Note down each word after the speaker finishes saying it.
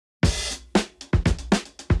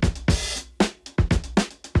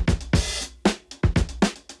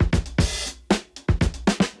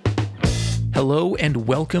Hello and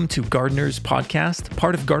welcome to Gardener's Podcast,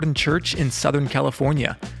 part of Garden Church in Southern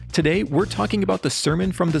California. Today, we're talking about the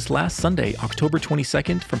sermon from this last Sunday, October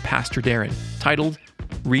 22nd, from Pastor Darren, titled,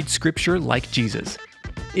 Read Scripture Like Jesus.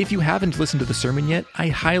 If you haven't listened to the sermon yet, I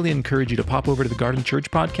highly encourage you to pop over to the Garden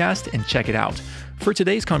Church podcast and check it out. For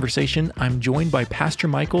today's conversation, I'm joined by Pastor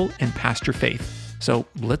Michael and Pastor Faith. So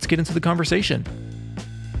let's get into the conversation.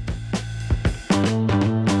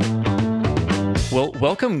 Well,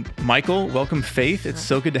 welcome, Michael. Welcome, Faith. It's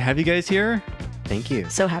so good to have you guys here. Thank you.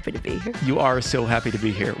 So happy to be here. You are so happy to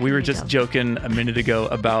be here. We were just joking a minute ago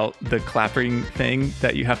about the clapping thing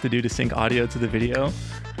that you have to do to sync audio to the video.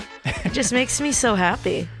 It just makes me so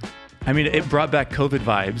happy. I mean, it brought back COVID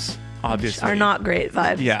vibes, obviously. Are not great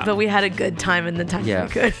vibes. Yeah. But we had a good time in the time we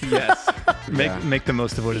could. Yes. Make the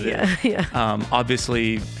most of what it is. Yeah.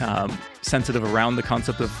 Obviously, sensitive around the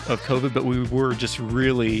concept of COVID, but we were just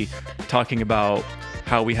really talking about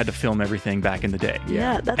how we had to film everything back in the day.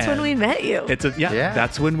 Yeah, that's when we met you.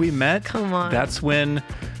 That's when we met. Come on. That's when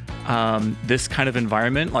this kind of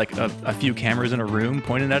environment, like a few cameras in a room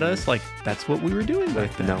pointed at us, like that's what we were doing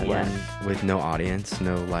back then. With no audience,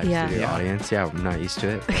 no live studio audience. Yeah, I'm not used to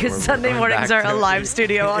it. Because Sunday mornings are a live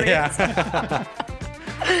studio audience.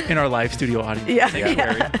 In our live studio audience.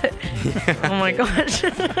 Yeah. Oh my gosh.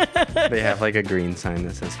 They have like a green sign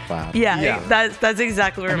that says clap. Yeah. That's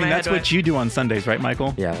exactly where my head that's what went. you do on Sundays, right,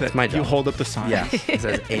 Michael? Yeah, that's my job. You hold up the sign. Yeah, it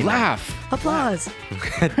says amen. Laugh. Applause.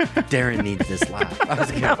 Darren needs this laugh.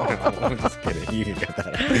 I'm just kidding. You can get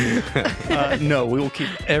that. No, we will keep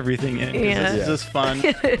everything in. This is just fun.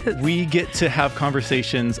 We get to have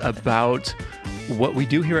conversations about what we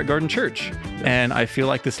do here at Garden Church. And I feel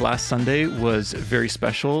like this last Sunday was very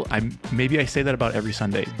special. Maybe I say that about every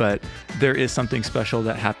Sunday, but there is something special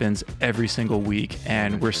that happens every single week.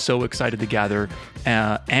 And we're so excited to gather.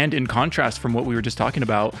 And in contrast from what we were just talking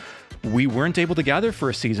about, we weren't able to gather for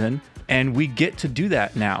a season, and we get to do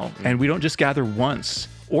that now. And we don't just gather once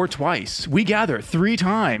or twice. We gather 3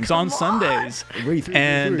 times on Sundays.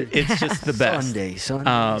 And it's just the best. Sunday.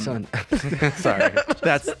 Sorry.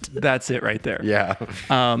 That's it right there. Yeah.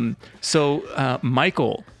 So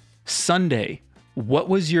Michael, Sunday, what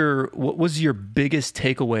was your biggest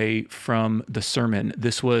takeaway from the sermon?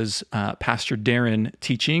 This was Pastor Darren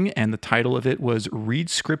teaching, and the title of it was Read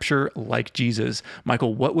Scripture Like Jesus.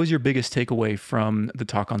 Michael, what was your biggest takeaway from the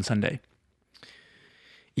talk on Sunday?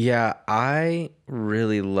 Yeah, I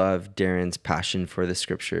really love Darren's passion for the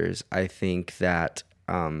scriptures. I think that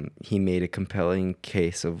he made a compelling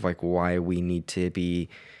case of like why we need to be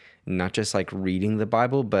not just like reading the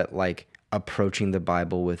Bible, but like approaching the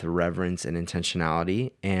Bible with reverence and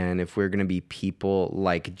intentionality. And if we're going to be people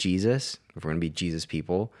like Jesus, if we're going to be Jesus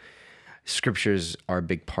people, scriptures are a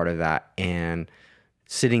big part of that. And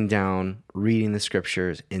sitting down, reading the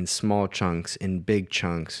scriptures in small chunks, in big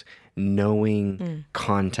chunks, knowing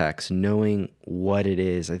context, knowing what it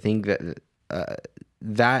is. I think that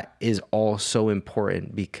that is all so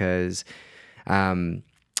important because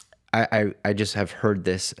I just have heard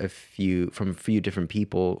this from a few different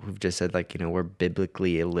people who've just said like, we're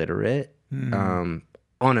biblically illiterate on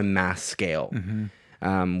a mass scale. Mm-hmm.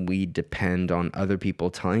 We depend on other people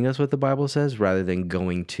telling us what the Bible says rather than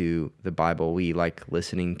going to the Bible. We like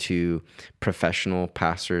listening to professional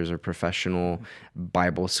pastors or professional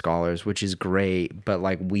Bible scholars, which is great, but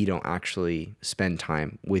like we don't actually spend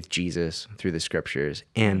time with Jesus through the scriptures.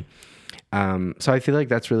 And so I feel like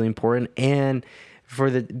that's really important. And for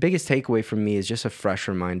the biggest takeaway from me is just a fresh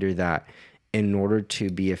reminder that in order to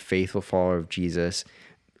be a faithful follower of Jesus,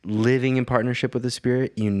 living in partnership with the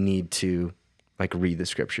Spirit, you need to like read the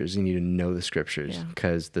scriptures. You need to know the scriptures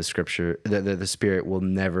because the scripture, the Spirit will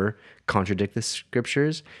never contradict the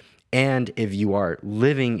scriptures. And if you are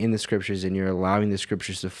living in the scriptures and you're allowing the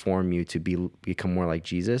scriptures to form you to become more like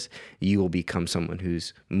Jesus, you will become someone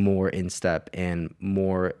who's more in step and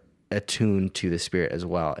more attuned to the Spirit as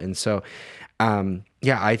well. And so,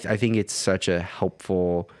 I think it's such a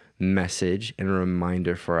helpful message and a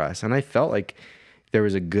reminder for us. And I felt like there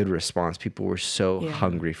was a good response. People were so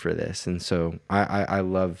hungry for this. And so I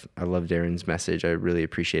love Darren's message. I really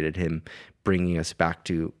appreciated him bringing us back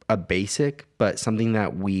to a basic, but something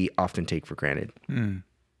that we often take for granted.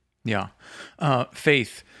 Yeah.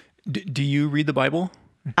 Faith, do you read the Bible?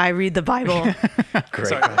 I read the Bible.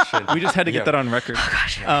 Great question. We just had to get that on record. Oh,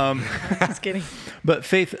 gosh. Just kidding. But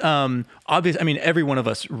Faith, obviously, I mean, every one of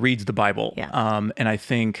us reads the Bible. Yeah. And I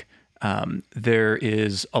think there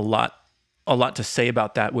is a lot to say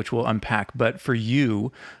about that, which we'll unpack. But for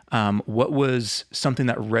you, what was something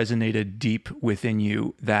that resonated deep within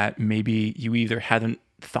you that maybe you either hadn't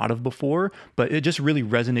thought of before, but it just really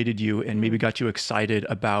resonated you and maybe got you excited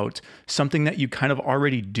about something that you kind of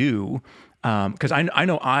already do. Because I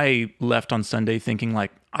know I left on Sunday thinking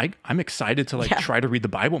like, I'm excited to like try to read the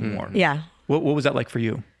Bible more. Yeah. What was that like for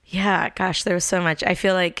you? Yeah, gosh, there was so much. I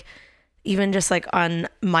feel like even just like on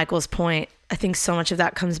Michael's point, I think so much of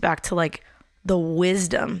that comes back to like the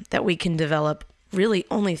wisdom that we can develop really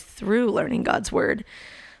only through learning God's word.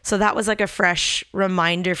 So that was like a fresh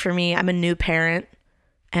reminder for me. I'm a new parent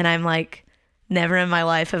and I'm like, never in my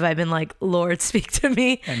life have I been like, Lord, speak to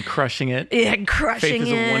me. And crushing it. Yeah, crushing it.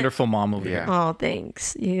 Faith is a wonderful mom over here. Oh,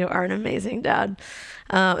 thanks. You are an amazing dad.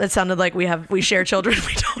 It sounded like we share children.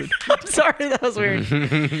 We don't. I'm sorry, that was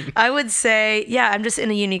weird. I would say, I'm just in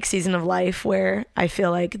a unique season of life where I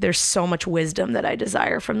feel like there's so much wisdom that I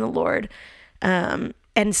desire from the Lord. And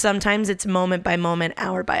sometimes it's moment by moment,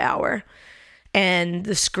 hour by hour. And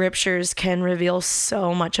the scriptures can reveal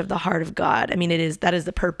so much of the heart of God. I mean, that is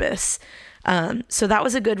the purpose. So that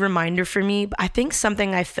was a good reminder for me. I think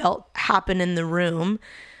something I felt happen in the room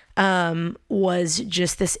was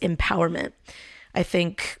just this empowerment. I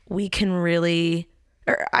think we can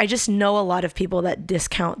I just know a lot of people that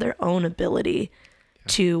discount their own ability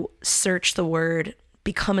to search the word,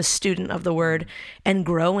 become a student of the word, and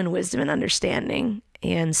grow in wisdom and understanding.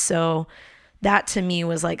 And so that to me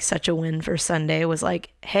was like such a win for Sunday. Was like,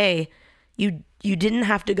 hey, you didn't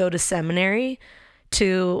have to go to seminary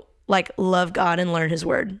to like love God and learn his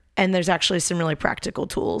word. And there's actually some really practical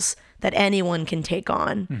tools that anyone can take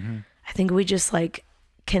on. Mm-hmm. I think we just like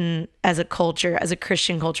can, as a culture, as a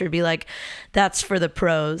Christian culture, be like, that's for the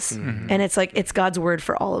pros. Mm-hmm. And it's like, it's God's word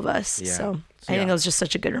for all of us. Yeah. So I think it was just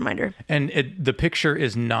such a good reminder. And the picture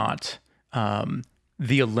is not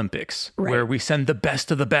the Olympics, where we send the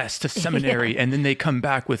best of the best to seminary and then they come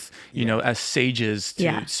back with, you know, as sages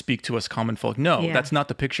to speak to us common folk. No, that's not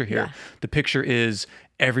the picture here. Yeah. The picture is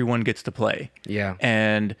everyone gets to play. Yeah.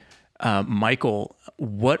 And Michael,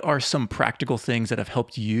 what are some practical things that have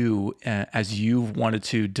helped you as you've wanted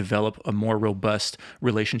to develop a more robust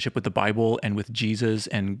relationship with the Bible and with Jesus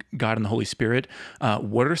and God and the Holy Spirit?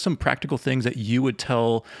 What are some practical things that you would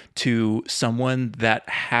tell to someone that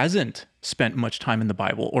hasn't spent much time in the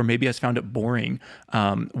Bible or maybe has found it boring?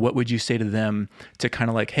 What would you say to them to kind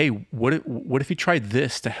of like, hey, what if you tried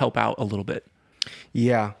this to help out a little bit?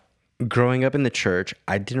 Yeah. Growing up in the church,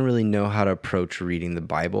 I didn't really know how to approach reading the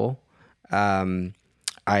Bible.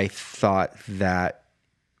 I thought that,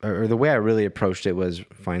 or the way I really approached it was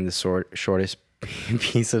find the shortest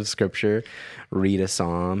piece of scripture, read a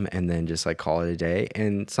psalm, and then just like call it a day.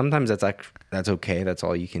 And sometimes that's okay. That's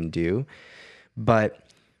all you can do. But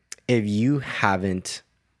if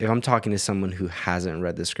I'm talking to someone who hasn't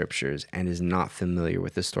read the scriptures and is not familiar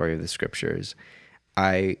with the story of the scriptures,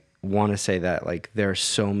 I want to say that like there are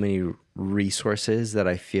so many resources that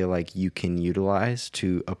I feel like you can utilize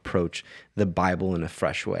to approach the Bible in a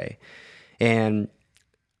fresh way. And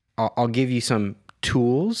I'll give you some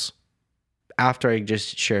tools after I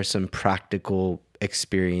just share some practical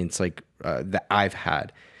experience like that I've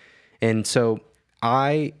had. And so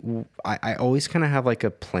I always kind of have like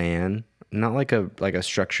a plan, not like a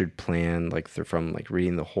structured plan, like from like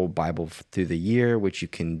reading the whole Bible through the year, which you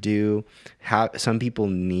can do. Some people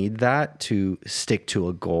need that to stick to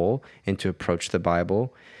a goal and to approach the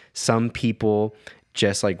Bible. Some people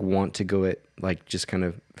just like want to go it like just kind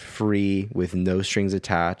of free with no strings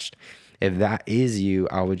attached. If that is you,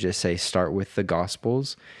 I would just say start with the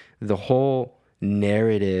Gospels. The whole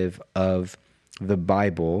narrative of the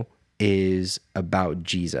Bible is about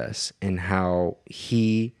Jesus and how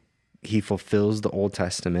he fulfills the Old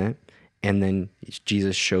Testament, and then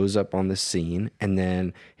Jesus shows up on the scene, and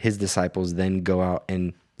then his disciples then go out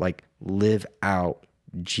and like live out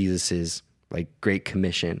Jesus's like Great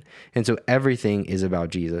Commission. And so everything is about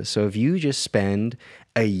Jesus. So if you just spend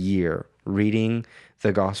a year reading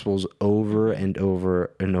the Gospels over and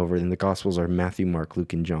over and over, and the Gospels are Matthew, Mark,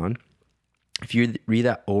 Luke, and John. If you read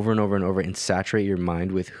that over and over and over and saturate your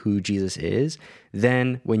mind with who Jesus is,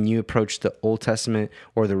 then when you approach the Old Testament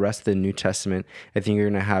or the rest of the New Testament, I think you're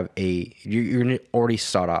going to have you're going to already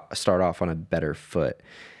start off on a better foot.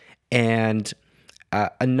 And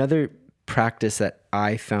another practice that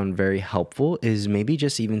I found very helpful is maybe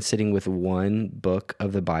just even sitting with one book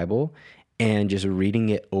of the Bible and just reading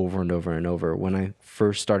it over and over and over. When I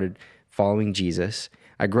first started following Jesus,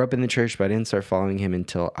 I grew up in the church, but I didn't start following him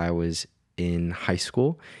until I was in high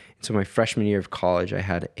school. So my freshman year of college, I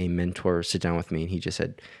had a mentor sit down with me, and he just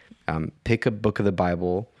said, pick a book of the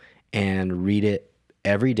Bible and read it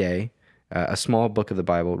every day, a small book of the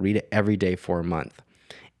Bible, read it every day for a month.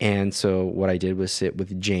 And so what I did was sit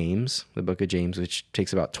with James, the book of James, which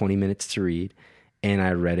takes about 20 minutes to read, and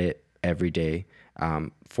I read it every day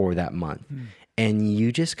for that month. And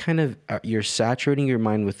you just kind of, you're saturating your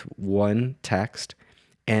mind with one text,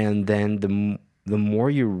 and then the more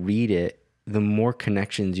you read it, the more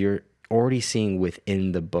connections you're already seeing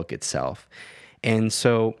within the book itself. And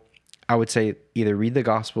so I would say either read the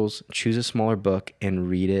Gospels, choose a smaller book and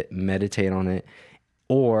read it, meditate on it.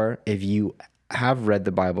 Or if you have read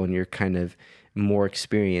the Bible and you're kind of more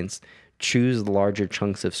experienced, choose larger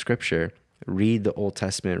chunks of scripture, read the Old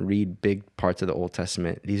Testament, read big parts of the Old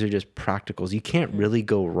Testament. These are just practicals. You can't really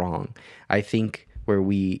go wrong. I think where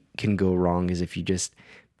we can go wrong is if you just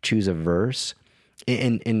choose a verse.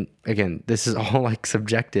 And again, this is all like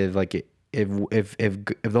subjective. Like if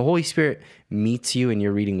the Holy Spirit meets you and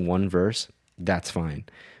you're reading one verse, that's fine.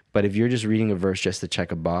 But if you're just reading a verse just to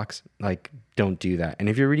check a box, like, don't do that. And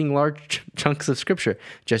if you're reading large chunks of scripture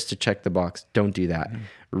just to check the box, don't do that.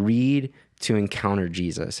 Read to encounter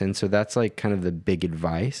Jesus. And so that's like kind of the big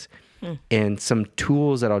advice. And some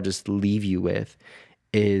tools that I'll just leave you with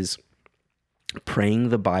is Praying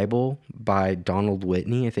the Bible by Donald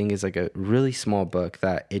Whitney. I think is like a really small book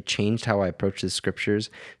that it changed how I approach the scriptures,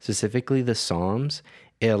 specifically the Psalms.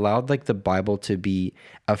 It allowed like the Bible to be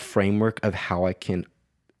a framework of how I can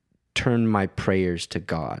turn my prayers to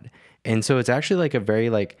God. And so it's actually like a very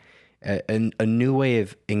like a new way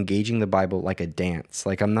of engaging the Bible, like a dance.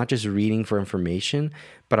 Like I'm not just reading for information,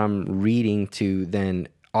 but I'm reading to then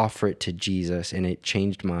offer it to Jesus, and it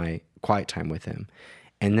changed my quiet time with him.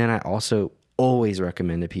 And then I also always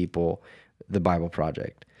recommend to people the Bible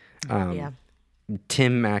Project.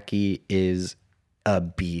 Tim Mackey is a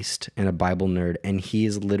beast and a Bible nerd, and he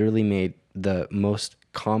has literally made the most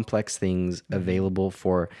complex things available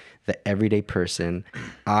for the everyday person.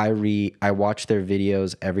 I watch their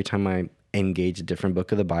videos every time I engage a different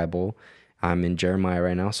book of the Bible. I'm in Jeremiah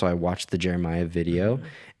right now, so I watch the Jeremiah video,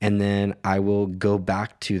 and then I will go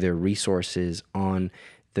back to their resources on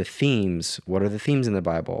the themes. What are the themes in the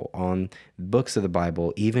Bible? On books of the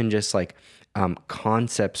Bible, even just like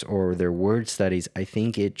concepts or their word studies. I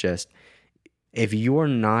think it just, if you're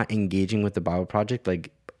not engaging with the Bible Project,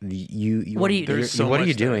 like you what are you doing? What are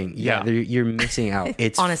you doing? Yeah, you're missing out.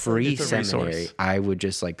 It's honestly free seminary. I would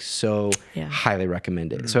just like highly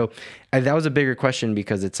recommend it. So that was a bigger question,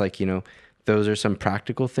 because it's like, those are some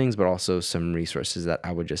practical things, but also some resources that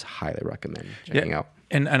I would just highly recommend checking out.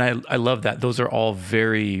 And I love that. Those are all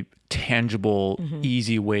very tangible,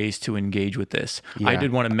 easy ways to engage with this. Yeah. I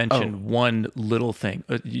did want to mention one little thing.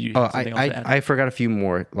 I forgot a few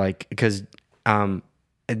more, like, because I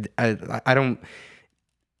don't,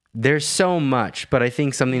 there's so much, but I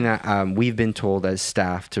think something that we've been told as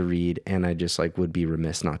staff to read, and I just like would be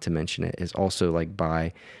remiss not to mention it, is also like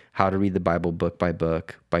by How to Read the Bible Book by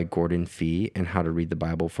Book by Gordon Fee, and How to Read the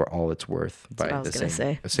Bible for All It's Worth by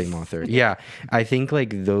the same author. Yeah, I think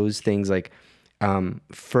like those things, like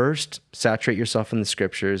first saturate yourself in the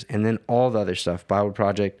scriptures, and then all the other stuff, Bible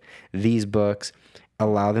Project, these books,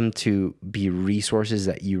 allow them to be resources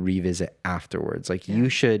that you revisit afterwards. Like you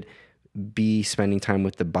should be spending time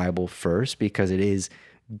with the Bible first, because it is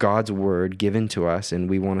God's word given to us, and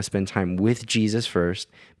we want to spend time with Jesus first,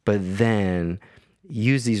 but then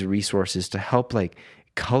use these resources to help like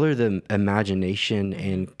color the imagination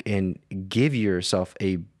and give yourself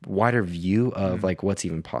a wider view of like what's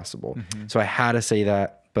even possible. So I had to say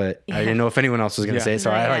that, but I didn't know if anyone else was going to say it,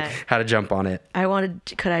 so I had to jump on it.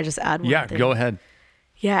 Could I just add one thing? Go ahead.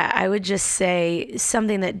 Yeah, I would just say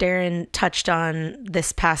something that Darren touched on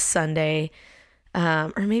this past Sunday,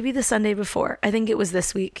 or maybe the Sunday before. I think it was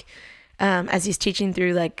this week, as he's teaching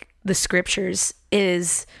through like the scriptures,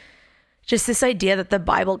 is just this idea that the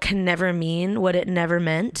Bible can never mean what it never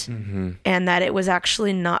meant, and that it was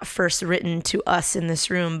actually not first written to us in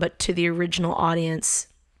this room, but to the original audience,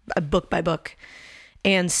 book by book.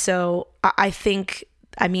 And so I think,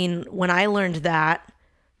 when I learned that,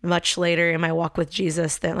 much later in my walk with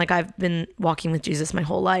Jesus, that like I've been walking with Jesus my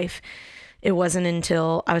whole life, it wasn't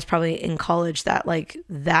until I was probably in college that like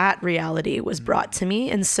that reality was brought to me.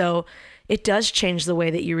 And so it does change the way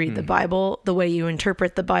that you read the Bible, the way you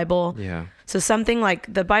interpret the Bible. Yeah. So something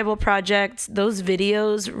like the Bible Project, those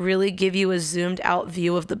videos really give you a zoomed out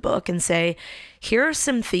view of the book and say, here are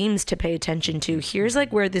some themes to pay attention to. Here's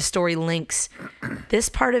like where this story links. This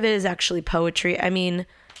part of it is actually poetry.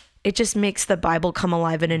 It just makes the Bible come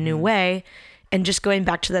alive in a new way. And just going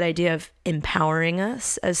back to that idea of empowering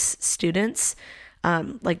us as students,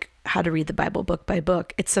 like how to read the Bible book by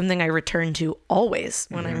book. It's something I return to always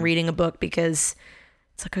when I'm reading a book, because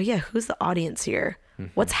it's like, oh yeah, who's the audience here?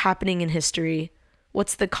 What's happening in history?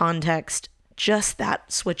 What's the context? Just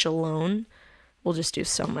that switch alone will just do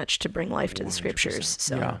so much to bring life to the scriptures.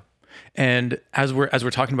 So And as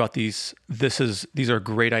we're talking about these are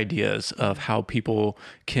great ideas of how people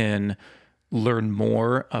can learn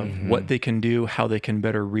more of what they can do, how they can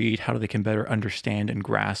better read, how they can better understand and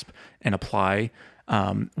grasp and apply.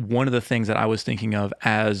 One of the things that I was thinking of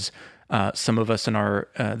as some of us in our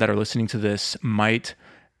that are listening to this might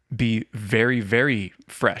be very, very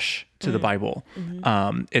fresh to the Bible.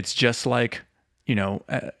 It's just like,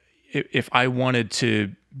 if I wanted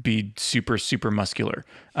to be super, super muscular.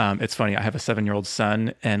 It's funny. I have a 7-year-old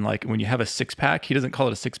son, and like when you have a 6-pack, he doesn't call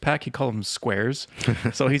it a 6-pack. He calls them squares.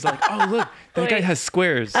 So he's like, "Oh, look, that guy has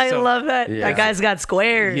squares." I love that. Yeah. That guy's got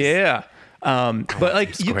squares. Yeah. But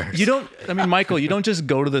like you don't. I mean, Michael, you don't just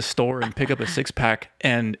go to the store and pick up a 6-pack,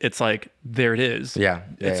 and it's like there it is.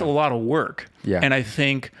 It's a lot of work. And I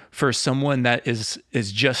think for someone that is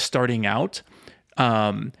just starting out,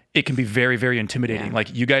 it can be very, very intimidating.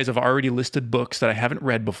 Like you guys have already listed books that I haven't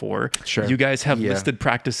read before. Sure. You guys have listed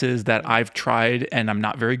practices that I've tried and I'm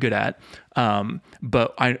not very good at.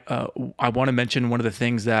 But I want to mention one of the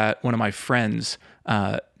things that one of my friends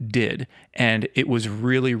did, and it was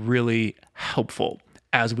really, really helpful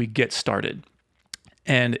as we get started.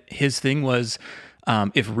 And his thing was,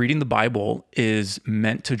 if reading the Bible is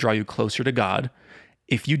meant to draw you closer to God,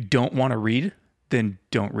 if you don't want to read, then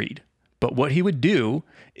don't read. But what he would do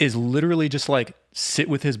is literally just like sit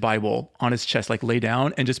with his Bible on his chest, like lay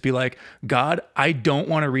down and just be like, "God, I don't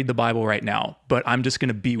want to read the Bible right now, but I'm just going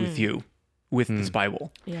to be with you with this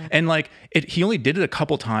Bible." And like he only did it a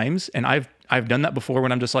couple times. And I've done that before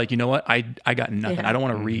when I'm just like, you know what? I got nothing. I don't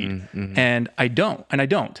want to read. And I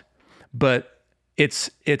don't. But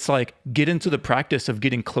it's like get into the practice of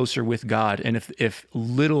getting closer with God. And if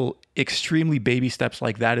little extremely baby steps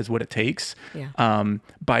like that is what it takes,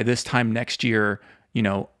 by this time next year,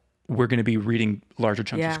 we're going to be reading larger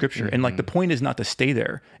chunks of scripture. And like the point is not to stay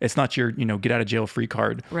there. It's not your, get out of jail free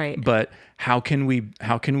card. Right. But how can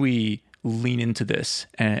we lean into this?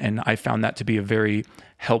 And I found that to be a very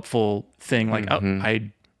helpful thing. Like,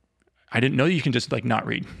 I didn't know you can just like not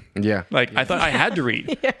read. Like I thought I had to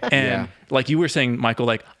read. And like you were saying, Michael,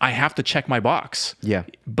 like I have to check my box.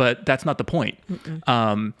 But that's not the point.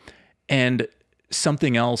 And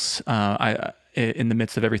something else, in the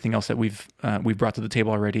midst of everything else that we've brought to the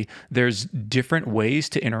table already, there's different ways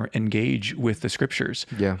to engage with the scriptures.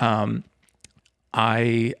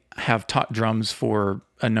 I have taught drums for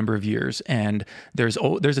a number of years, and there's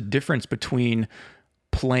a difference between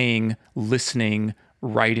playing, listening,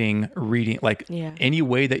 writing, reading, like any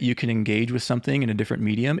way that you can engage with something in a different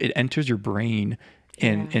medium, it enters your brain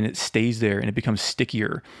and it stays there and it becomes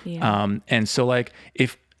stickier. And so like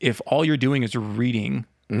if all you're doing is reading,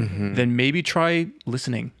 then maybe try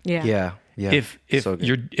listening.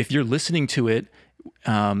 If you're listening to it,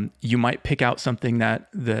 you might pick out something that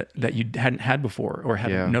you hadn't had before or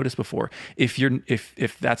hadn't noticed before.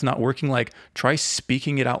 If that's not working, like try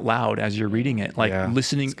speaking it out loud as you're reading it, like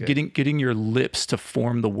listening, getting your lips to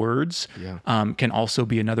form the words, can also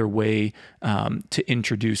be another way, to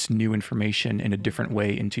introduce new information in a different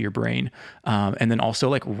way into your brain. And then also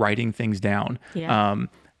like writing things down,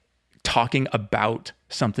 talking about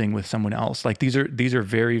something with someone else. Like these are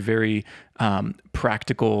very, very,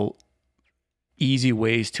 practical, easy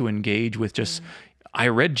ways to engage with just, I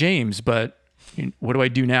read James, but what do I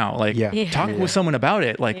do now? Like talk with someone about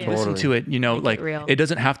it, like listen to it, like it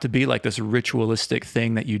doesn't have to be like this ritualistic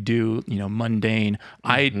thing that you do, mundane.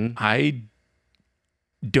 I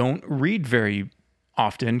don't read very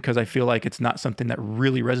often because I feel like it's not something that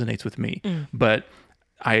really resonates with me, but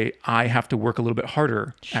I have to work a little bit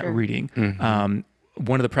harder at reading.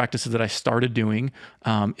 One of the practices that I started doing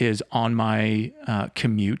is on my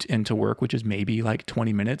commute into work, which is maybe like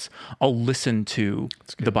 20 minutes, I'll listen to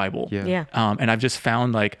the Bible. And I've just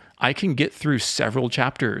found like I can get through several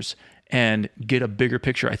chapters and get a bigger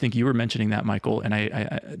picture. I think you were mentioning that, Michael, and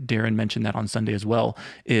Darren mentioned that on Sunday as well,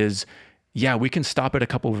 is we can stop at a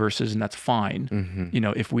couple verses and that's fine.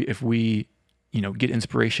 If we get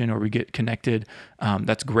inspiration or we get connected,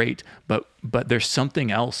 that's great. But there's something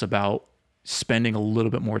else about spending a little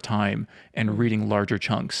bit more time and reading larger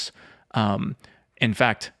chunks. In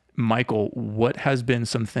fact, Michael, what has been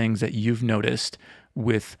some things that you've noticed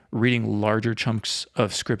with reading larger chunks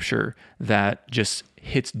of scripture that just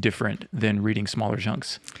hits different than reading smaller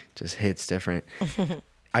chunks? Just hits different.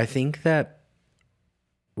 I think that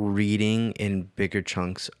reading in bigger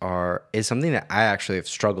chunks is something that I actually have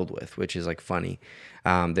struggled with, which is like funny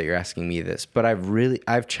that you're asking me this, but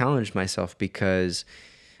I've challenged myself because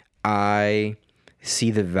I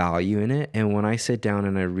see the value in it. And when I sit down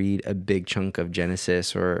and I read a big chunk of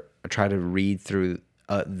Genesis or I try to read through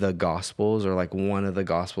the Gospels or like one of the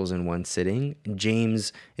Gospels in one sitting.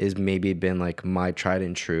 James is maybe been like my tried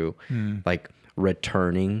and true, like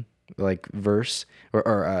returning like verse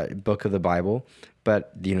or book of the Bible.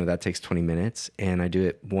 But, you know, that takes 20 minutes and I do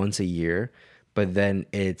it once a year. But then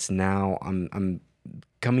it's now I'm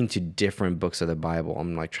coming to different books of the Bible.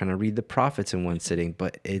 I'm like trying to read the prophets in one sitting,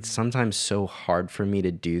 but it's sometimes so hard for me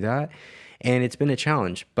to do that. And it's been a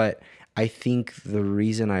challenge. But I think the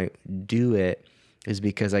reason I do it is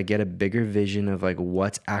because I get a bigger vision of like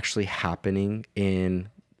what's actually happening in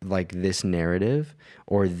like this narrative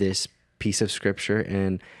or this piece of scripture.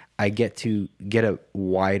 And I get to get a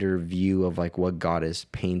wider view of like what God is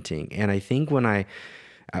painting. And I think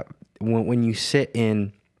when you sit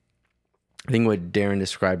in, I think what Darren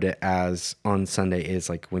described it as on Sunday is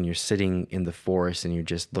like when you're sitting in the forest and you're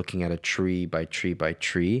just looking at a tree by tree by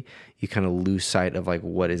tree, you kind of lose sight of like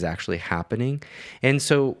what is actually happening. And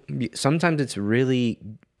so sometimes it's really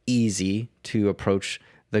easy to approach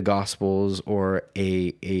the Gospels or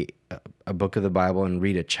a book of the Bible and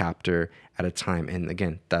read a chapter at a time. And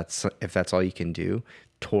again, if that's all you can do,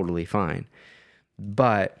 totally fine.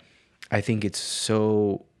 But I think it's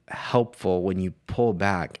so helpful when you pull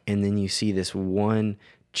back and then you see this one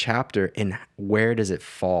chapter and where does it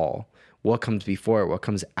fall? What comes before it? What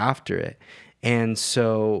comes after it? And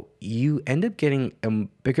so you end up getting a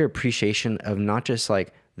bigger appreciation of not just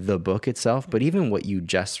like the book itself, but even what you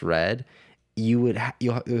just read. You'll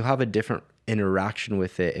have a different interaction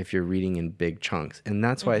with it if you're reading in big chunks. And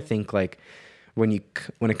that's why I think like when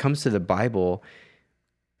it comes to the Bible,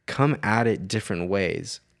 come at it different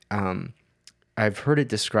ways. I've heard it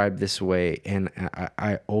described this way, and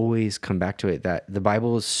I always come back to it, that the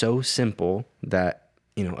Bible is so simple that,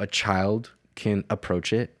 you know, a child can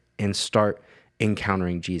approach it and start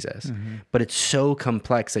encountering Jesus. But it's so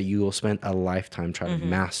complex that you will spend a lifetime trying to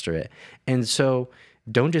master it. And so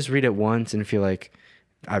don't just read it once and feel like,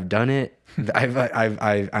 I've done it.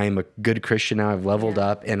 I am a good Christian now. I've leveled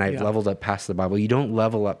up, and I've leveled up past the Bible. You don't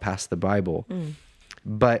level up past the Bible.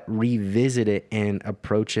 But revisit it and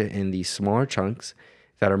approach it in these smaller chunks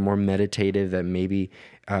that are more meditative, that maybe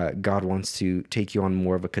God wants to take you on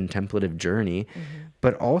more of a contemplative journey,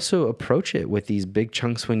 but also approach it with these big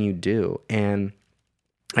chunks when you do. And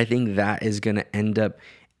I think that is going to end up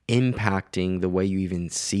impacting the way you even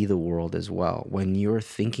see the world as well. When you're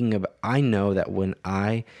thinking of, I know that when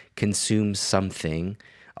I consume something,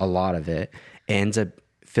 a lot of it ends up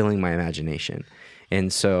filling my imagination.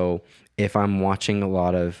 And so if I'm watching a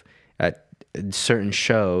lot of certain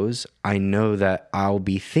shows, I know that I'll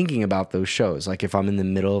be thinking about those shows. Like if I'm in the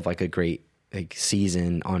middle of like a great like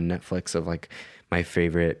season on Netflix of like my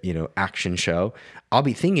favorite, you know, action show, I'll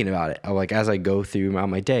be thinking about it like as I go throughout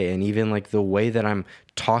my day. And even like the way that I'm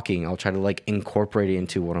talking, I'll try to like incorporate it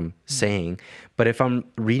into what I'm saying. But if I'm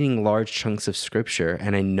reading large chunks of scripture,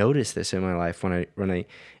 and I notice this in my life when I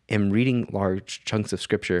am reading large chunks of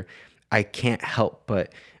scripture, I can't help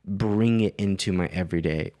but bring it into my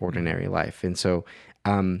everyday, ordinary life. And so,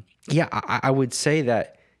 I would say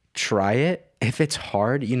that try it. If it's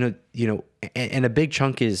hard, you know, and a big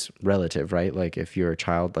chunk is relative, right? Like if you're a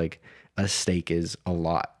child, like a steak is a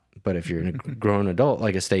lot. But if you're a grown adult,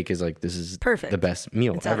 like a steak is like, this is perfect. The best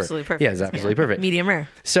meal it's ever. Absolutely perfect. Yeah, it's absolutely perfect. Medium rare.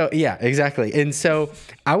 So yeah, exactly. And so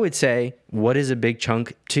I would say, what is a big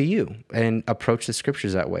chunk to you? And approach the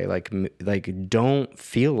scriptures that way. Like don't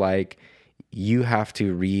feel like you have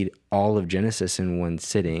to read all of Genesis in one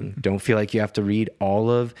sitting. Don't feel like you have to read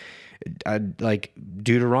all of like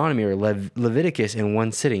Deuteronomy or Leviticus in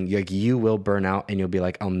one sitting. Like you will burn out and you'll be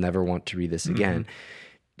like, I'll never want to read this again.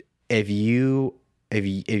 If you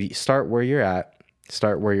start where you're at,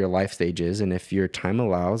 start where your life stage is, and if your time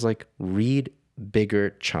allows, like read bigger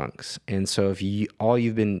chunks. And so if all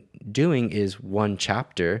you've been doing is one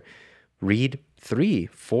chapter, read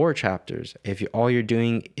 3-4 chapters. If all you're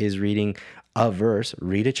doing is reading a verse,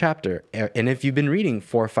 read a chapter. And if you've been reading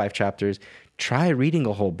 4 or 5 chapters, try reading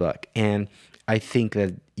a whole book. And I think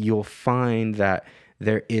that you'll find that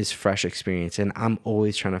there is fresh experience. And I'm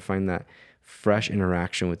always trying to find that fresh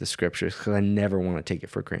interaction with the scriptures because I never want to take it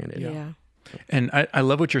for granted. Yeah. And I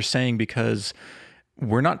love what you're saying, because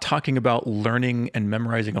we're not talking about learning and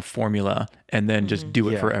memorizing a formula and then just do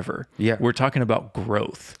it forever. Yeah. We're talking about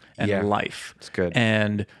growth and life. It's good.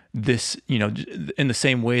 And this, you know, in the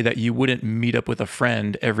same way that you wouldn't meet up with a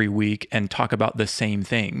friend every week and talk about the same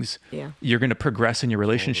things. Yeah. You're going to progress in your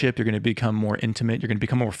relationship. You're going to become more intimate. You're going to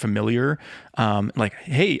become more familiar. Like,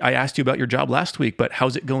 hey, I asked you about your job last week, but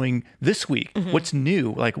how's it going this week? What's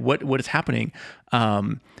new? Like what is happening?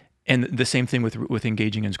 And the same thing with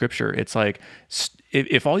engaging in scripture. It's like,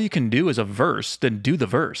 if all you can do is a verse, then do the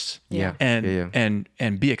verse.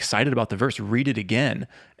 And be excited about the verse, read it again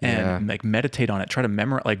and like meditate on it, try to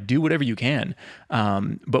memorize, like do whatever you can.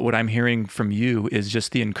 But what I'm hearing from you is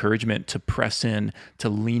just the encouragement to press in, to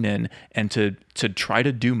lean in, and to try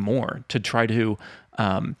to do more, to try to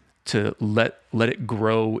let it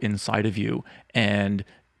grow inside of you. And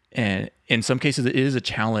in some cases, it is a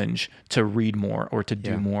challenge to read more or to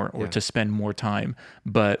do more or to spend more time.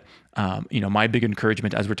 But, my big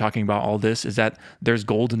encouragement as we're talking about all this is that there's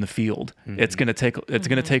gold in the field. Mm-hmm. It's going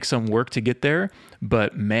to take some work to get there,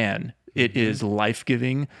 but man, it is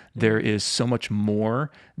life-giving. There is so much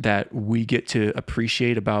more that we get to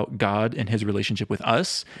appreciate about God and his relationship with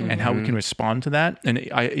us and how we can respond to that. And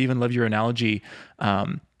I even love your analogy,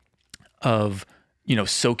 of,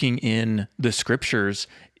 soaking in the scriptures.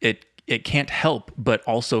 It can't help but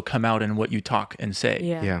also come out in what you talk and say.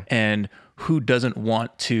 Yeah. And who doesn't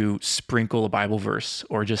want to sprinkle a Bible verse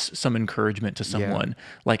or just some encouragement to someone,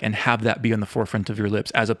 and have that be on the forefront of your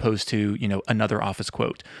lips, as opposed to, another office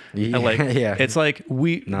quote. Yeah. It's like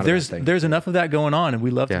there's enough of that going on, and we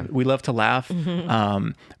love to laugh.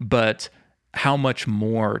 But how much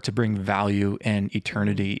more to bring value and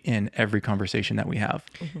eternity in every conversation that we have.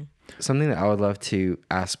 Mm-hmm. Something that I would love to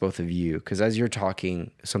ask both of you, because as you're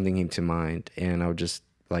talking, something came to mind, and I would just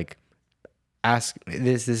ask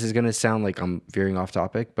this. This is going to sound like I'm veering off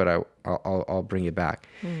topic, but I'll bring it back.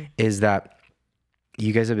 Is that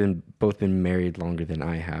you guys have both been married longer than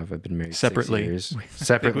I have. I've been married separately. 6 years.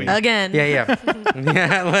 Separately. Again. Yeah.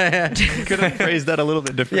 Could have phrased that a little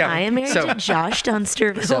bit differently. I am married to Josh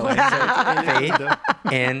Dunsterville. So Faith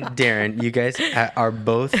and Darren, you guys are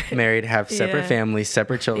both married, have separate families,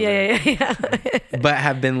 separate children. Yeah. But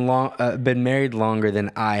have been married longer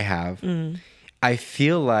than I have. I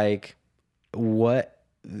feel like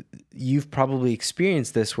you've probably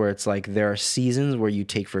experienced this, where it's like there are seasons where you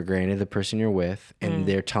take for granted the person you're with, and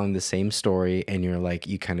they're telling the same story, and you're like,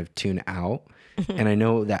 you kind of tune out. And I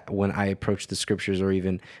know that when I approach the scriptures, or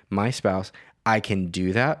even my spouse, I can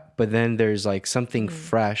do that. But then there's like something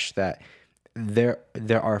fresh, that there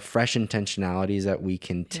are fresh intentionalities that we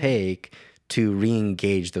can take to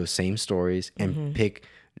re-engage those same stories and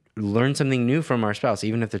learn something new from our spouse,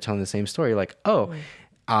 even if they're telling the same story. Like,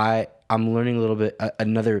 I'm learning a little bit,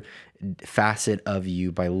 another facet of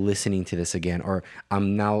you by listening to this again, or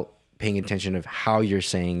I'm now paying attention of how you're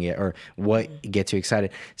saying it, or what gets you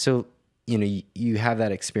excited. So, you have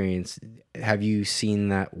that experience. Have you seen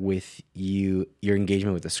that with your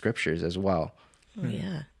engagement with the scriptures as well?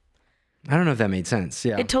 Yeah. I don't know if that made sense.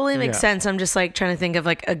 Yeah. It totally makes sense. I'm just trying to think of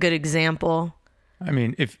a good example. I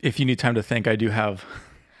mean, if you need time to think, I do have.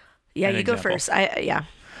 Yeah, you go first.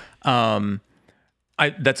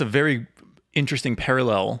 That's a very interesting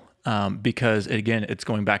parallel, because again, it's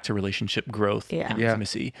going back to relationship growth and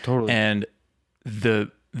intimacy. Totally. And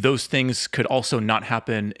those things could also not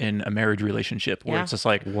happen in a marriage relationship, where it's just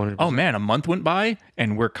like, 100%. Oh man, a month went by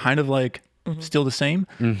and we're kind of still the same.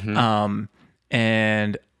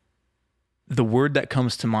 And the word that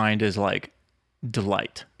comes to mind is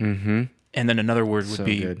delight. And then another word would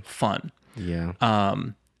be fun. Yeah.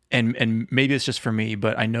 And maybe it's just for me,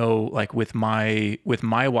 but I know with my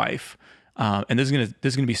wife, and this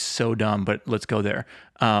is gonna be so dumb, but let's go there.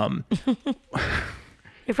 It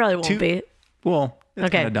probably won't be. Well, it's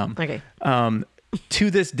kind of dumb. Okay.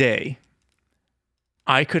 To this day,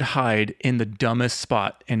 I could hide in the dumbest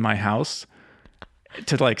spot in my house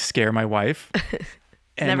to scare my wife.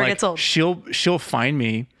 And never gets old. She'll find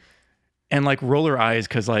me and roll her eyes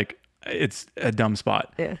because it's a dumb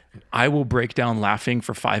spot. Yeah. I will break down laughing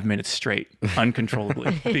for 5 minutes straight,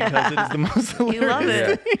 uncontrollably, because it is the most hilarious. You love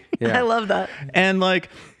it. Yeah. I love that. And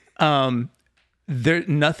there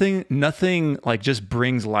nothing just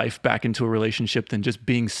brings life back into a relationship than just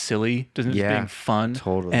being silly, just being fun,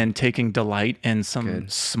 and taking delight in some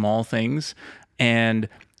small things. And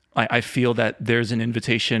I feel that there's an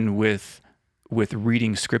invitation with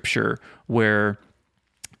reading scripture, where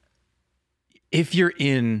if you're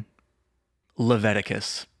in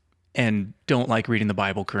Leviticus and don't like reading the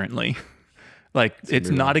Bible currently, it's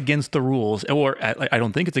not against the rules, or I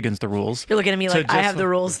don't think it's against the rules. You're looking at me like I have the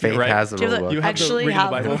rules. Faith has the rule book. You have actually the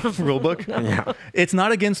Bible rule book. No. Yeah. It's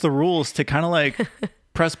not against the rules to kind of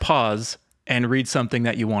press pause and read something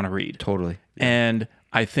that you want to read. Totally. Yeah. And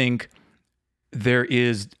I think there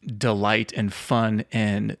is delight and fun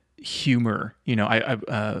and humor.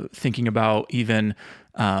 I thinking about even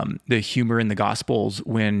the humor in the Gospels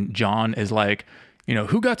when John is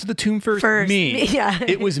who got to the tomb first? Me. Yeah.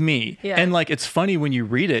 It was me. Yeah. And like, it's funny when you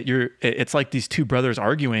read it, it's like these two brothers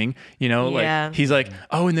arguing, like he's like,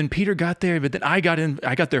 oh, and then Peter got there, but then I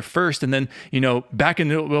got there first. And then, back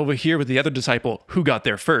over here with the other disciple, who got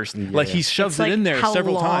there first? Like he shoves it in there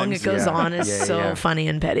several times. How long it goes on is so funny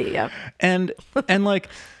and petty. Yeah. And like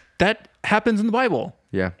that happens in the Bible.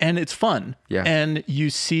 Yeah. And it's fun. Yeah. And you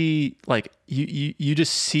see like you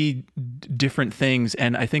just see different things,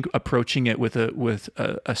 and I think approaching it with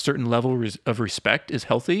a certain level of respect is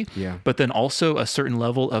healthy. Yeah. But then also a certain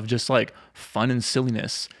level of just like fun and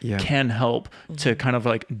silliness can help to kind of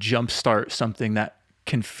like jumpstart something that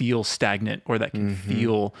can feel stagnant, or that can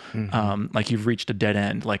feel like you've reached a dead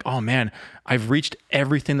end. Like, oh man, I've reached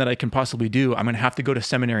everything that I can possibly do. I'm going to have to go to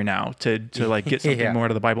seminary now to like get something more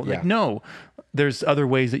out of the Bible. Like, no, there's other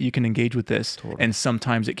ways that you can engage with this. Totally. And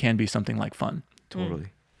sometimes it can be something like fun. Totally.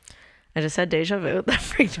 I just had deja vu. That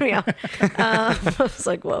freaked me out. I was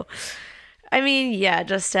like, whoa. I mean, yeah,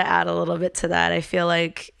 just to add a little bit to that, I feel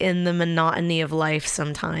like in the monotony of life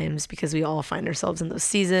sometimes, because we all find ourselves in those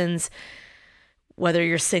seasons, whether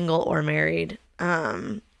you're single or married,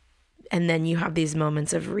 and then you have these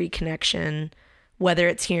moments of reconnection, whether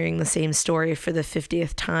it's hearing the same story for the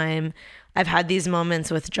 50th time. I've had these moments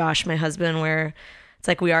with Josh, my husband, where it's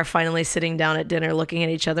like we are finally sitting down at dinner looking at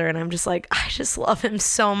each other, and I'm just like, I just love him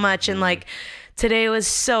so much. And like today was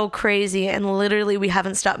so crazy, and literally we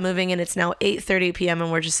haven't stopped moving, and it's now 8:30 p.m. and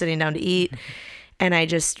we're just sitting down to eat. And I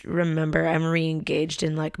just remember I'm re-engaged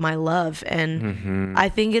in like my love. And I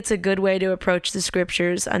think it's a good way to approach the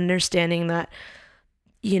scriptures, understanding that,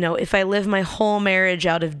 if I live my whole marriage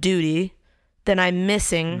out of duty, then I'm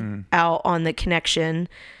missing out on the connection.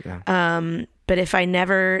 Yeah. But if I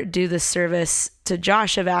never do the service to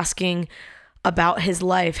Josh of asking about his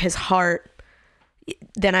life, his heart,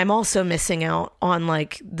 then I'm also missing out on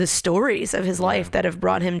like the stories of his life that have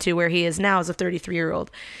brought him to where he is now as a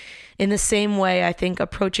 33-year-old. In the same way, I think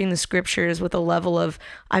approaching the scriptures with a level of,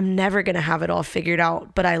 I'm never going to have it all figured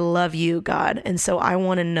out, but I love you, God. And so I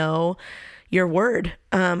want to know your word.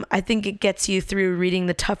 I think it gets you through reading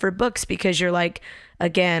the tougher books, because you're like,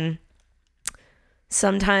 again,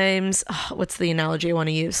 sometimes, what's the analogy I want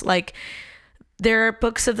to use? Like, there are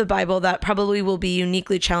books of the Bible that probably will be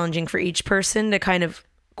uniquely challenging for each person to kind of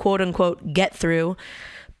quote unquote get through.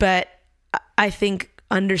 But I think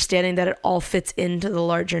understanding that it all fits into the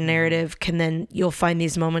larger narrative you'll find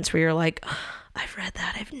these moments where you're like, oh, I've read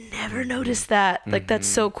that. I've never noticed that. Like, that's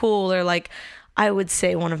so cool. Or like, I would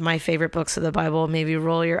say one of my favorite books of the Bible, maybe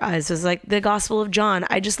roll your eyes, is like the Gospel of John.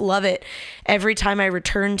 I just love it. Every time I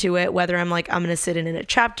return to it, whether I'm like, I'm going to sit in a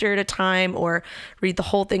chapter at a time or read the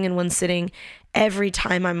whole thing in one sitting, every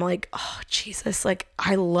time I'm like, oh, Jesus, like,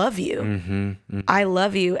 I love you. I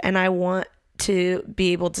love you. And I want to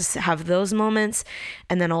be able to have those moments,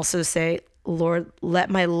 and then also say, Lord, let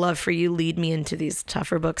my love for you lead me into these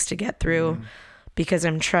tougher books to get through, because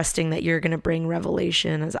I'm trusting that you're going to bring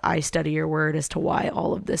revelation as I study your word as to why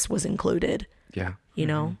all of this was included. Yeah.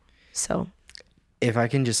 So if I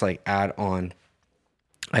can just like add on,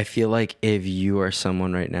 I feel like if you are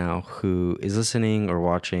someone right now who is listening or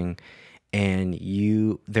watching, and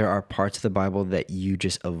there are parts of the Bible that you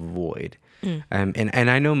just avoid. And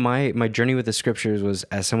I know my journey with the scriptures was,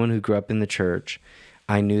 as someone who grew up in the church,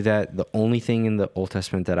 I knew that the only thing in the Old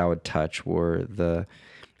Testament that I would touch were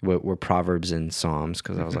Proverbs and Psalms,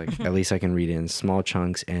 because I was like, at least I can read it in small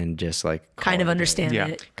chunks and just like kind of understand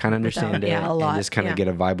it. Kind of understand it. A lot. And just kind of get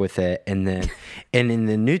a vibe with it. And then, and in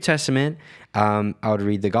the New Testament, I would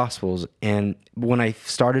read the Gospels. And when I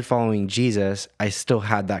started following Jesus, I still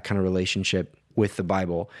had that kind of relationship with the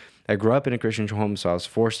Bible. I grew up in a Christian home, so I was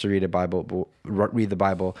forced to read the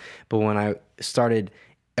Bible. But when I started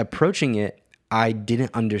approaching it, I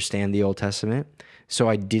didn't understand the Old Testament, so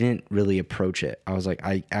I didn't really approach it. I was like,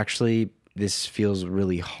 this feels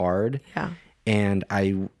really hard. Yeah. And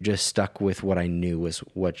I just stuck with what I knew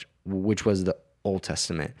which was the Old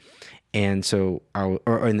Testament. And so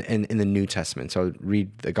in the New Testament. So I would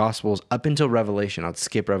read the Gospels up until Revelation. I'd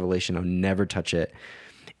skip Revelation. I'll never touch it.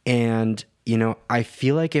 And, I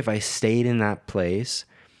feel like if I stayed in that place,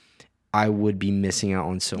 I would be missing out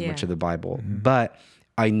on so much of the Bible. But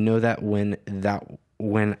I know that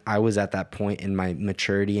when I was at that point in my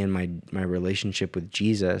maturity and my relationship with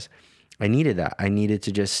Jesus, I needed that. I needed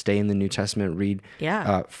to just stay in the New Testament, read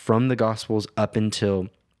from the Gospels up until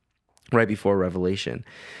right before Revelation.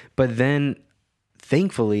 But then,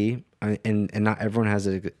 thankfully, and not everyone has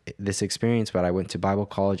this experience, but I went to Bible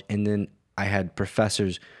college, and then I had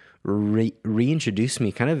professors reintroduce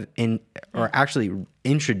me actually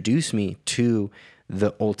introduce me to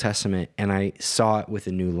the Old Testament and I saw it with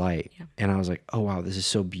a new light. Yeah. And I was like, oh, wow, this is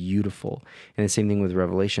so beautiful. And the same thing with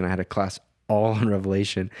Revelation. I had a class all on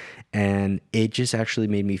Revelation, and it just actually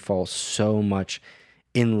made me fall so much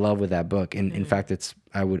in love with that book. And in fact,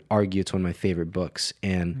 I would argue it's one of my favorite books.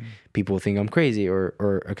 And people think I'm crazy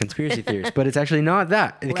or a conspiracy theorist, but it's actually not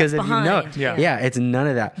that. Because if you know, it's none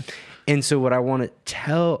of that. And so what I want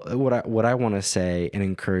to what I want to say and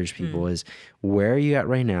encourage people is, where are you at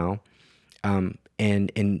right now?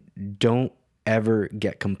 And don't ever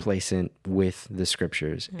get complacent with the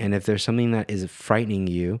scriptures. And if there's something that is frightening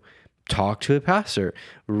you, talk to a pastor,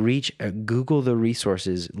 Google the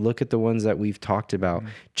resources, look at the ones that we've talked about,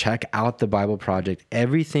 check out the Bible Project,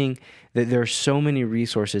 everything. That there are so many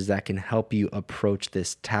resources that can help you approach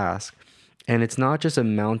this task. And it's not just a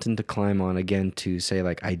mountain to climb on, again, to say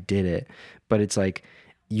like, I did it, but it's like,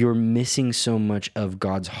 you're missing so much of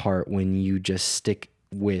God's heart when you just stick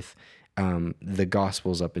with the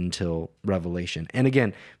Gospels up until Revelation. And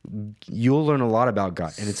again, you'll learn a lot about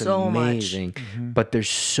God, and it's so amazing, but there's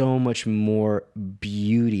so much more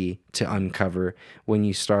beauty to uncover when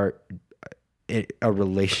you start a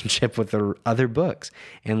relationship with the other books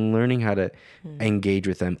and learning how to engage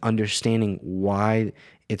with them, understanding why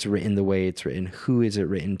it's written the way it's written, who is it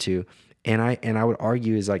written to. And I would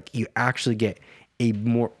argue is like, you actually get a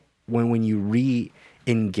more, when you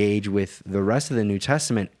re-engage with the rest of the New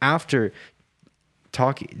Testament after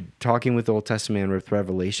talking with the Old Testament and with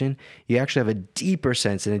Revelation, you actually have a deeper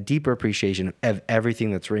sense and a deeper appreciation of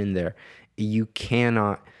everything that's written there. You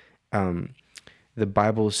cannot, the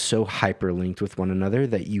Bible is so hyperlinked with one another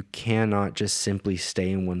that you cannot just simply stay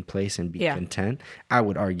in one place and be content. I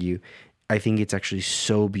would argue, I think it's actually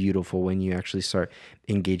so beautiful when you actually start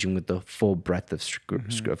engaging with the full breadth of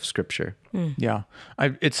Scripture. Yeah.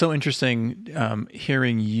 It's so interesting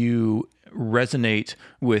hearing you resonate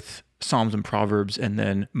with Psalms and Proverbs and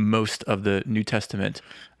then most of the New Testament.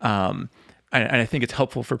 And I think it's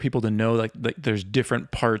helpful for people to know like there's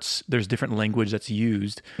different parts, there's different language that's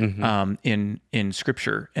used in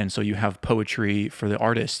Scripture. And so you have poetry for the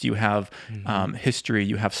artist, you have history,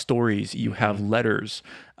 you have stories, you have letters.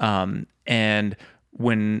 And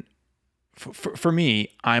when, for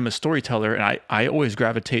me, I'm a storyteller, and I always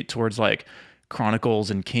gravitate towards like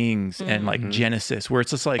Chronicles and Kings and like Genesis, where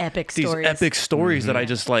it's just like epic stories that I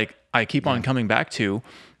just like, I keep on coming back to.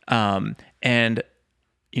 And,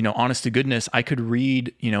 you know, honest to goodness, I could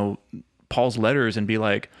read, you know, Paul's letters and be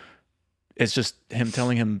like, it's just him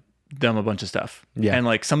telling them a bunch of stuff. Yeah. And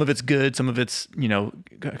like some of it's good, some of it's, you know,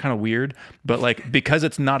 kind of weird, but like because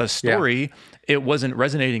it's not a story, it wasn't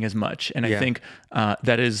resonating as much. And I think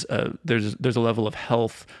that is there's a level of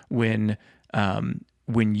health when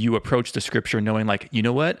you approach the Scripture knowing like, you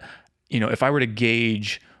know what, you know, if I were to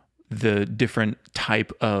gauge the different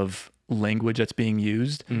type of language that's being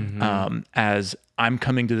used, as I'm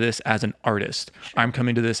coming to this as an artist, I'm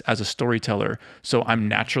coming to this as a storyteller, so I'm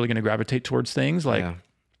naturally going to gravitate towards things like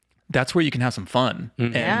that's where you can have some fun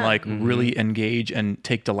and like really engage and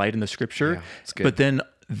take delight in the Scripture. Yeah, but then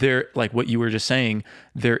there, like what you were just saying,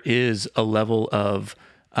 there is a level of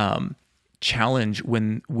challenge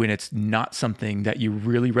when it's not something that you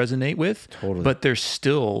really resonate with, but there's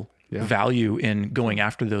still value in going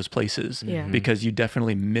after those places because you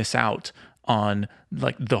definitely miss out on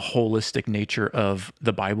like the holistic nature of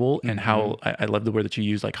the Bible and how I love the word that you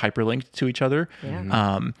use, like hyperlinked to each other.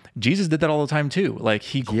 Jesus did that all the time too. Like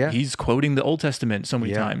he's quoting the Old Testament so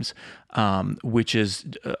many times, which is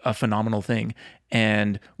a phenomenal thing.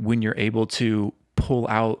 And when you're able to pull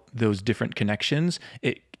out those different connections,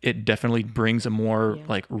 it definitely brings a more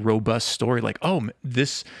like robust story. Like, oh,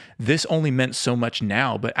 this only meant so much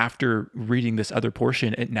now, but after reading this other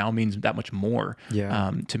portion, it now means that much more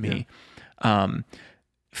to me.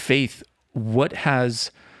 Faith, what has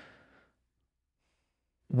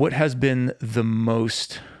been the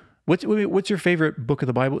most, what's your favorite book of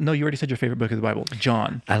the Bible? No, you already said your favorite book of the Bible,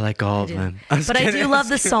 John. I like all of them. But I do love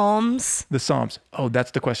the Psalms. The Psalms. Oh, that's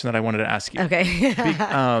the question that I wanted to ask you. Okay.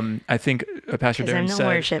 I think Pastor Darren said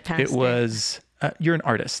worship pastor. It was, you're an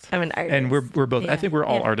artist. I'm an artist. And we're both, I think we're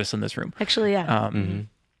all artists in this room. Actually, And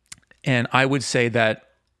I would say that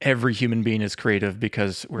every human being is creative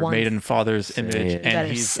because we're made in Father's image, and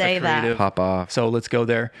he's a creative. Pop off. So let's go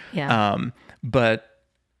there. Yeah. But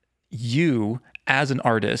you, as an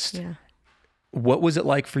artist, what was it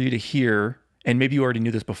like for you to hear? And maybe you already knew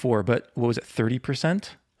this before, but what was it? 30%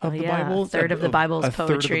 of the Bible. A third of the Bible is poetry. A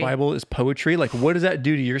third of the Bible is poetry. Like, what does that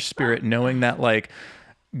do to your spirit, knowing that like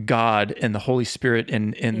God and the Holy Spirit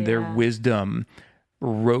in their wisdom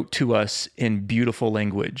wrote to us in beautiful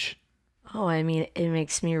language? Oh, I mean, it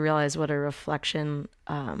makes me realize what a reflection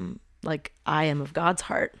like I am of God's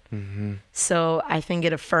heart. So I think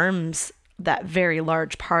it affirms that very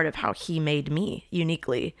large part of how he made me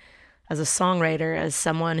uniquely as a songwriter, as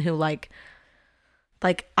someone who like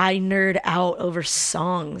I nerd out over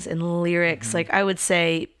songs and lyrics. Like I would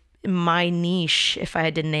say my niche, if I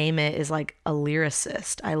had to name it, is like a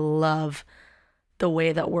lyricist. I love the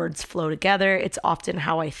way that words flow together. It's often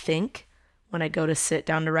how I think when I go to sit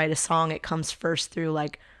down to write a song. It comes first through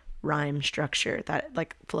like rhyme structure that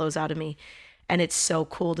like flows out of me. And it's so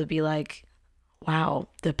cool to be like, wow,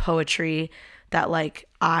 the poetry that like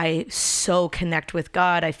I so connect with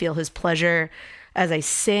God. I feel his pleasure as I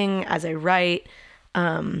sing, as I write.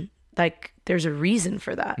 Like there's a reason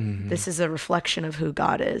for that. This is a reflection of who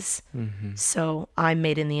God is. So I'm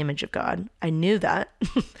made in the image of God. I knew that.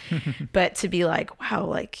 But to be like, wow,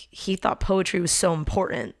 like he thought poetry was so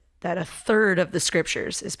important that a third of the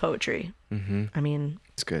scriptures is poetry. I mean,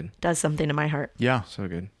 it's good. Does something to my heart. Yeah. So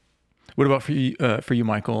good. What about for you,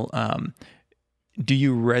 Michael? Do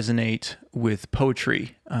you resonate with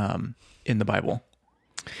poetry in the Bible?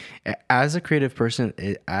 As a creative person,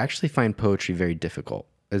 I actually find poetry very difficult.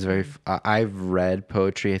 It's very. I've read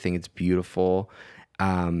poetry. I think it's beautiful.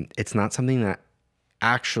 It's not something that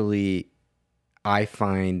actually I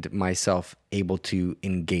find myself able to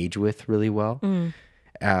engage with really well.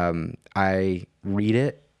 I read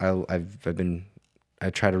it. I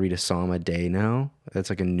try to read a psalm a day now. That's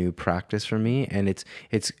like a new practice for me, and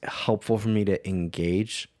it's helpful for me to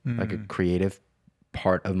engage like a creative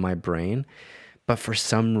part of my brain. But for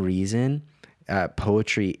some reason,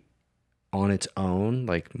 poetry on its own,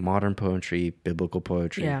 like modern poetry, biblical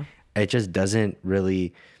poetry, it just doesn't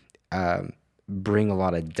really bring a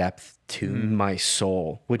lot of depth to my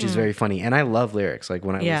soul, which is very funny. And I love lyrics. Like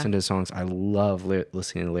when I listen to songs, I love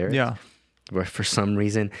listening to lyrics. Yeah. But for some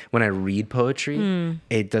reason, when I read poetry,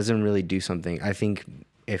 it doesn't really do something. I think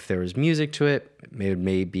if there was music to it, it would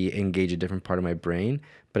maybe engage a different part of my brain.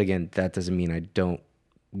 But again, that doesn't mean I don't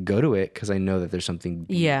go to it, because I know that there's something.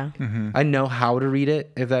 I know how to read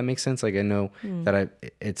it, if that makes sense. Like I know that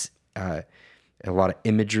it's a lot of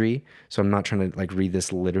imagery, so I'm not trying to like read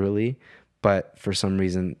this literally. But for some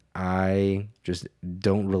reason, I just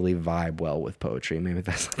don't really vibe well with poetry. Maybe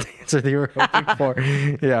that's not the answer that you were hoping for.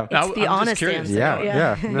 Yeah, it's the honest answer.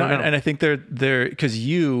 Yeah. No. And I think they're because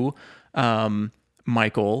you,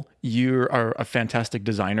 Michael, you are a fantastic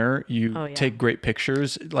designer. You take great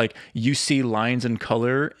pictures. Like you see lines and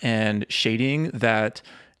color and shading that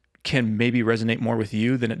can maybe resonate more with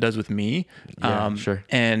you than it does with me. Sure.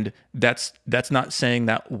 And that's not saying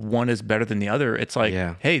that one is better than the other. It's like,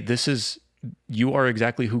 hey, you are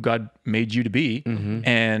exactly who God made you to be.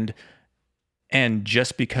 And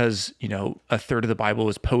just because, a third of the Bible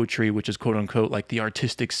is poetry, which is quote unquote like the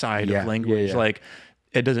artistic side of language, like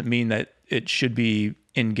it doesn't mean that it should be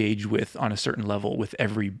engaged with on a certain level with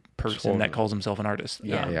every person that calls himself an artist.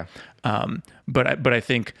 But I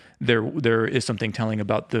think there is something telling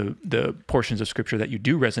about the portions of scripture that you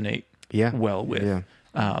do resonate well with.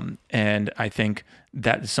 And I think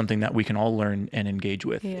that is something that we can all learn and engage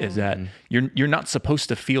with, is that you're not supposed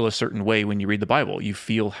to feel a certain way when you read the Bible. You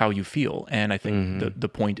feel how you feel. And I think the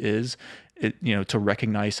point is, to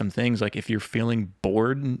recognize some things. Like if you're feeling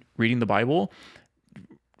bored reading the Bible,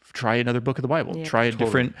 try another book of the Bible. Try a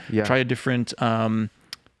different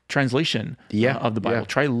translation of the Bible.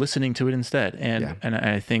 Try listening to it instead. And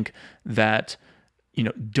I think that,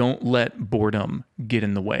 don't let boredom get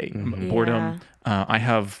in the way. Boredom. I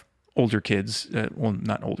have older kids, well,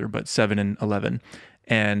 not older, but 7 and 11.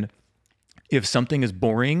 And if something is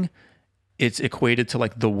boring, it's equated to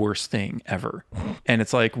like the worst thing ever. And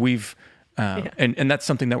it's like and that's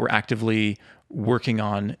something that we're actively working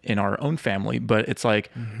on in our own family. But it's like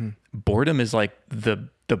boredom is like the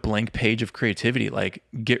blank page of creativity. Like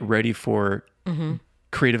get ready for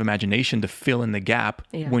creative imagination to fill in the gap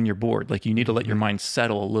when you're bored. Like you need to let your mind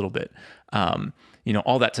settle a little bit.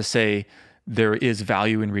 All that to say, there is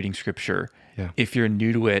value in reading scripture. If you're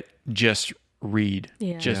new to it, just read.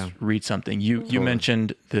 Read something. You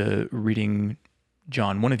mentioned the reading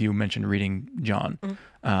John. One of you mentioned reading John.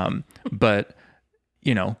 But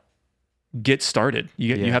get started.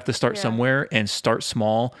 You have to start somewhere, and start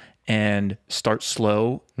small and start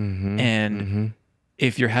slow. And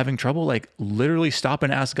if you're having trouble, like literally stop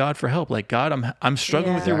and ask God for help. Like, God, I'm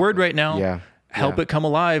struggling with your word right now. Help it come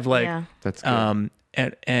alive. Like, that's good.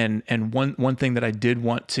 And one thing that I did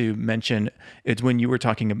want to mention is when you were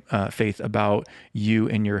talking, Faith, about you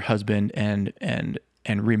and your husband and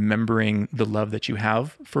remembering the love that you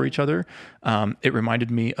have for each other. It reminded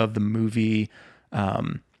me of the movie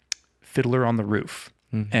Fiddler on the Roof.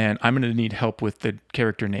 And I'm going to need help with the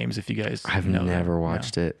character names if you guys I've know never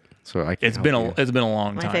watched it. So it's been a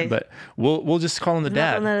long time, faith. But we'll just call him the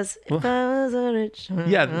dad. If I was a rich man.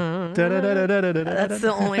 Yeah. That's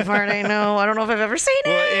the only part I know. I don't know if I've ever seen it.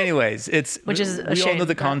 Well, anyways, we all know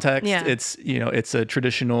the context. Yeah. It's a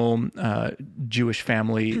traditional Jewish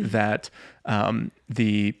family that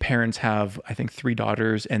the parents have, I think, 3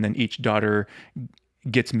 daughters, and then each daughter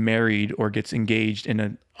gets married or gets engaged in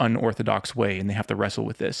an unorthodox way, and they have to wrestle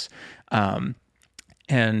with this.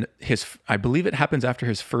 And I believe it happens after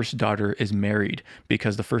his first daughter is married,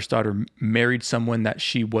 because the first daughter married someone that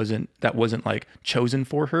wasn't like chosen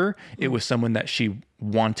for her. It was someone that she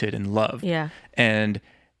wanted and loved. Yeah. And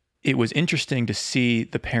it was interesting to see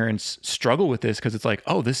the parents struggle with this, because it's like,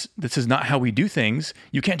 oh, this is not how we do things.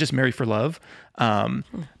 You can't just marry for love. But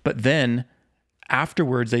then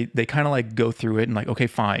afterwards, they kind of like go through it and like, okay,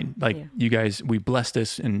 fine. Like you guys, we bless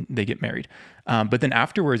this, and they get married. But then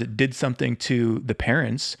afterwards, it did something to the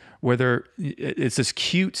parents where it's this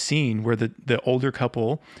cute scene where the older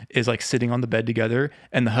couple is like sitting on the bed together,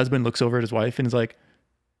 and the husband looks over at his wife and is like,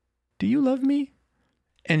 "Do you love me?"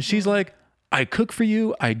 And she's like, "I cook for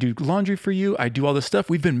you. I do laundry for you. I do all this stuff.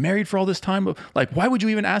 We've been married for all this time. Like, why would you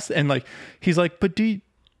even ask?" And like, he's like, "But do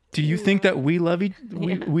you think that we love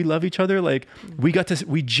we love each other? Like, we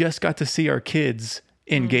just got to see our kids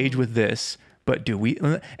engage with this, but do we?"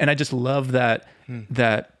 And I just love that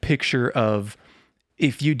picture of,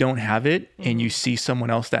 if you don't have it and you see someone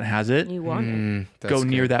else that has it, you want it. Go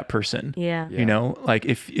near that person. Yeah. You know, like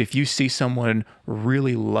if you see someone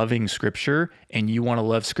really loving scripture and you want to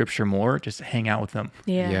love scripture more, just hang out with them.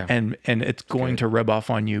 Yeah. And it's going to rub off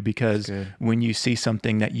on you, because when you see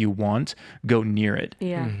something that you want, go near it.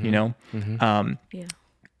 Yeah. You know? Yeah.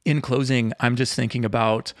 In closing, I'm just thinking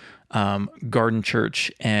about Garden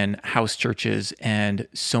Church and house churches and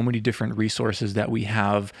so many different resources that we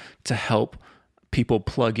have to help people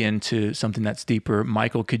plug into something that's deeper.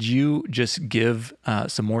 Michael, could you just give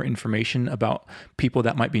some more information about people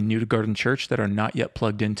that might be new to Garden Church that are not yet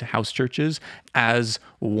plugged into house churches as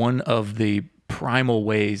one of the primal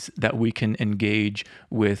ways that we can engage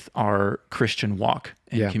with our Christian walk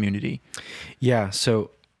and community? Yeah.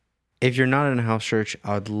 So if you're not in a house church,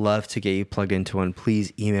 I would love to get you plugged into one.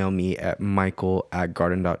 Please email me at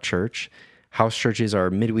michael@garden.church. House churches are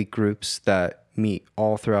midweek groups that meet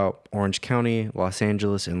all throughout Orange County, Los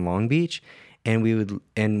Angeles, and Long Beach. And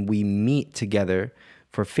we meet together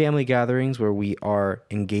for family gatherings where we are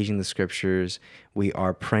engaging the scriptures, we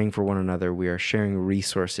are praying for one another, we are sharing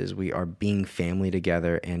resources, we are being family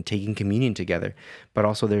together and taking communion together. But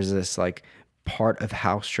also there's this like part of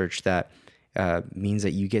house church that means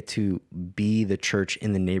that you get to be the church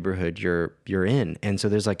in the neighborhood you're in. And so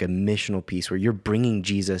there's like a missional piece where you're bringing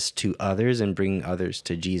Jesus to others and bringing others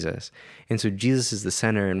to Jesus. And so Jesus is the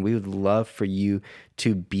center, and we would love for you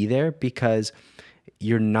to be there, because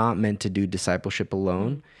you're not meant to do discipleship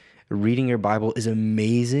alone. Reading your Bible is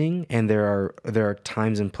amazing, and there are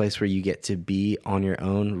times and places where you get to be on your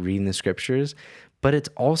own reading the scriptures. But it's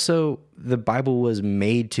also, the Bible was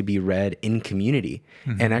made to be read in community,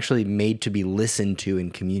 and actually made to be listened to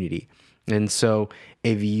in community. And so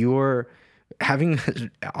if you're having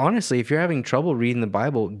trouble reading the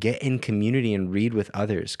Bible, get in community and read with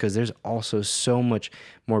others, because there's also so much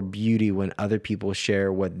more beauty when other people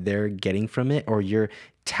share what they're getting from it, or you're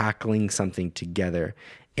tackling something together.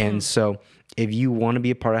 And so if you want to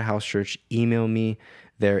be a part of house church, email me.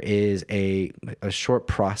 There is a short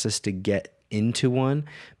process to get into one,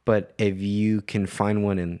 but if you can find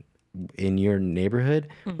one in your neighborhood,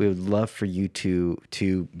 we would love for you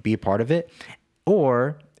to be a part of it.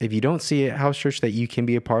 Or if you don't see a house church that you can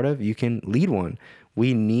be a part of, you can lead one.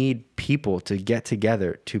 We need people to get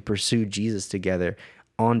together to pursue Jesus together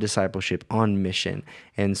on discipleship, on mission.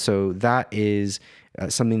 And so that is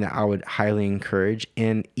something that I would highly encourage.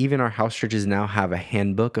 And even our house churches now have a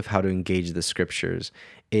handbook of how to engage the scriptures.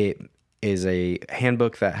 It is a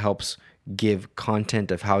handbook that helps give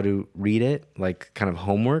content of how to read it, like kind of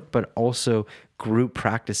homework, but also group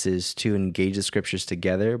practices to engage the scriptures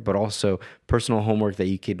together, but also personal homework that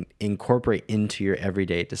you can incorporate into your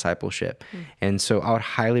everyday discipleship. And so I would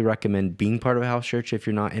highly recommend being part of a house church if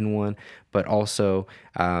you're not in one, but also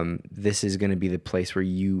this is going to be the place where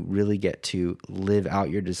you really get to live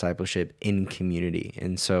out your discipleship in community.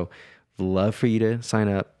 And so love for you to sign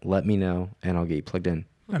up, let me know, and I'll get you plugged in.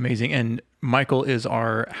 Amazing. And Michael is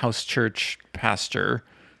our house church pastor,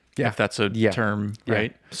 if that's a term,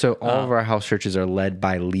 right? So all of our house churches are led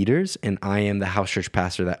by leaders, and I am the house church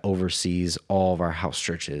pastor that oversees all of our house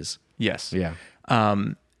churches. Yes. Yeah.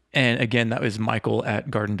 And again, that was Michael at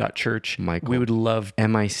garden.church. Michael. We would love...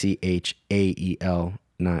 Michael,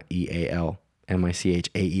 not EAL.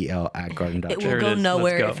 Michael at garden.church. It will go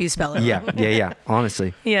nowhere if you spell it wrong. Yeah.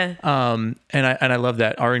 Honestly. Yeah. And I love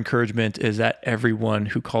that. Our encouragement is that everyone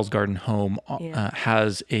who calls Garden home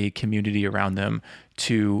has a community around them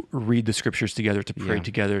to read the scriptures together, to pray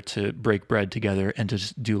together, to break bread together, and to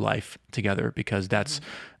just do life together, because that's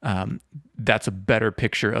a better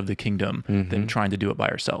picture of the kingdom than trying to do it by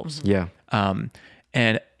ourselves. Yeah.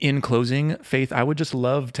 And in closing, Faith, I would just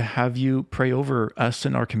love to have you pray over us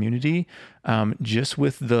and our community, just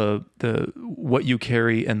with the what you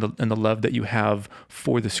carry and the love that you have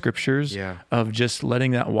for the scriptures, of just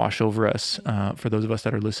letting that wash over us, for those of us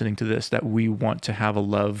that are listening to this, that we want to have a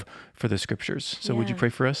love for the scriptures. So would you pray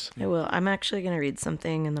for us? I will. I'm actually going to read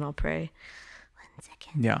something and then I'll pray. 1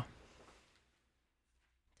 second. Yeah.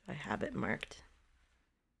 Do I have it marked?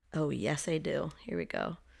 Oh, yes, I do. Here we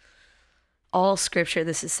go. All scripture,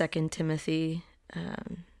 this is 2 Timothy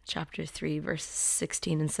chapter 3, verses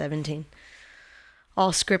 16 and 17.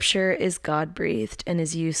 All scripture is God-breathed and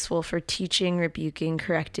is useful for teaching, rebuking,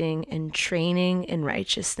 correcting, and training in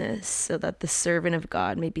righteousness, so that the servant of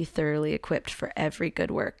God may be thoroughly equipped for every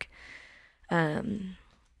good work.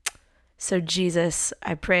 So Jesus,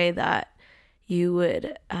 I pray that you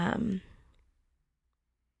would,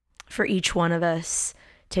 for each one of us,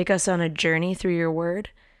 take us on a journey through your word.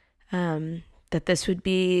 That this would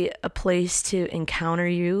be a place to encounter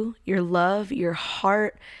you, your love, your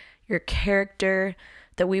heart, your character,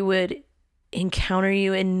 that we would encounter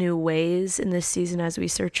you in new ways in this season as we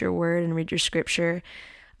search your word and read your scripture,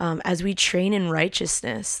 as we train in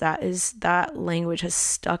righteousness. That language has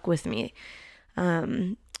stuck with me.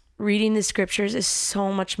 Reading the scriptures is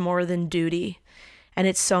so much more than duty, and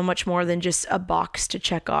it's so much more than just a box to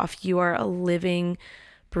check off. You are a living,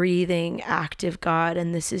 breathing, active God,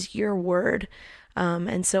 and this is your word.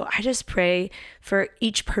 And so I just pray for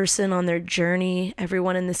each person on their journey,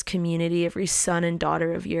 everyone in this community, every son and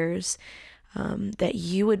daughter of yours, that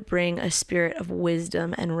you would bring a spirit of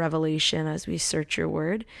wisdom and revelation as we search your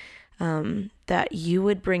word, that you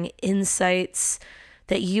would bring insights,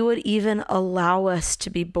 that you would even allow us to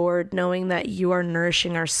be bored, knowing that you are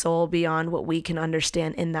nourishing our soul beyond what we can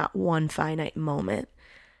understand in that one finite moment.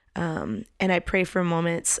 And I pray for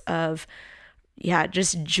moments of,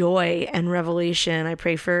 just joy and revelation. I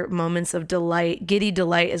pray for moments of delight, giddy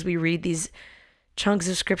delight, as we read these chunks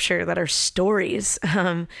of scripture that are stories,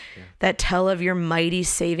 that tell of your mighty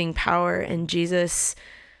saving power. And Jesus,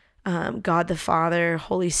 God the Father,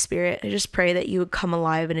 Holy Spirit, I just pray that you would come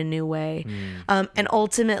alive in a new way. And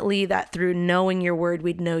ultimately that through knowing your word,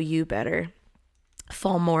 we'd know you better,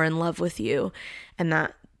 fall more in love with you, and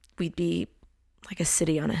that we'd be like a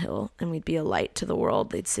city on a hill, and we'd be a light to the world.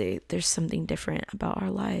 They'd say there's something different about our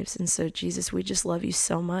lives. And so Jesus, we just love you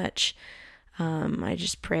so much. I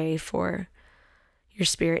just pray for your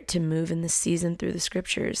spirit to move in this season through the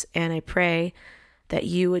scriptures. And I pray that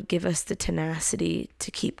you would give us the tenacity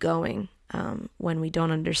to keep going when we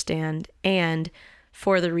don't understand, and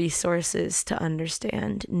for the resources to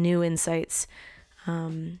understand new insights,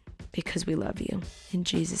 because we love you. In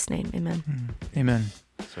Jesus' name, amen. Amen.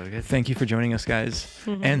 So good. Thank you for joining us, guys.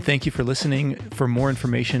 And thank you for listening. For more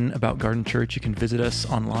information about Garden Church, you can visit us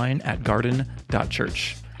online at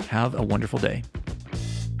garden.church. Have a wonderful day.